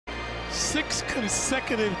6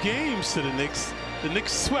 consecutive games to the Knicks. The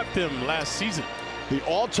Knicks swept them last season. The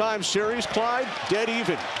all-time series, Clyde, dead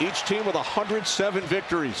even. Each team with 107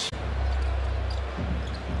 victories.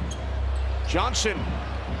 Johnson,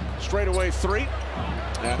 straightaway three.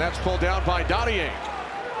 And that's pulled down by Dadiet.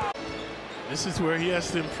 This is where he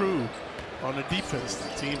has to improve on the defense. The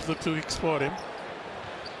teams look to exploit him.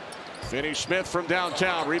 Finney-Smith from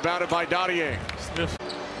downtown, rebounded by Dadiet. Smith.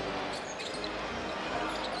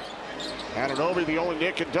 Anunoby, the only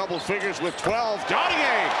Knick in double figures with 12.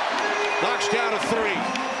 Dadiet knocks down a three.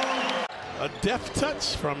 A deft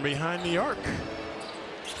touch from behind the arc.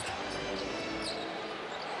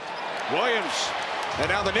 Williams, and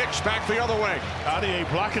now the Knicks back the other way. Dadiet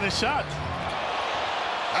blocking a shot.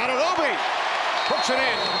 Anunoby puts it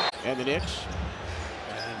in. And the Knicks.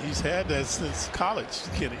 And he's had that since college,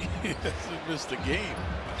 Kenny. He hasn't missed a game.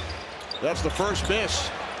 That's the first miss.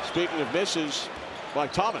 Speaking of misses, by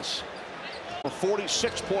Thomas. A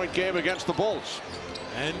 46-point game against the Bulls.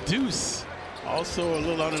 And Deuce also a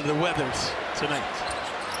little under the weather tonight.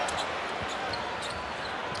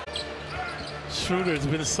 Schroeder's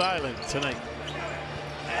been silent tonight.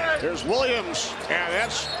 Here's Williams, and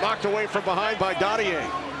that's knocked away from behind by Dadiet.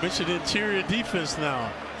 Mentioned interior defense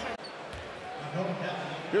now.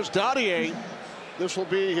 Here's Dadiet. This will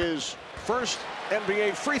be his first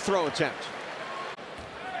NBA free throw attempt.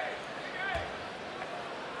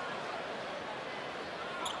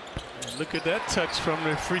 And look at that touch from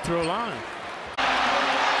the free throw line.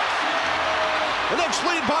 The Knicks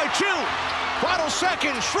lead by 2. Final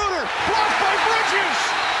second, Schroeder blocked by Bridges.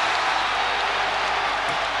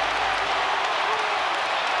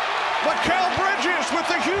 Mikal Bridges with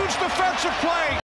the huge defensive play.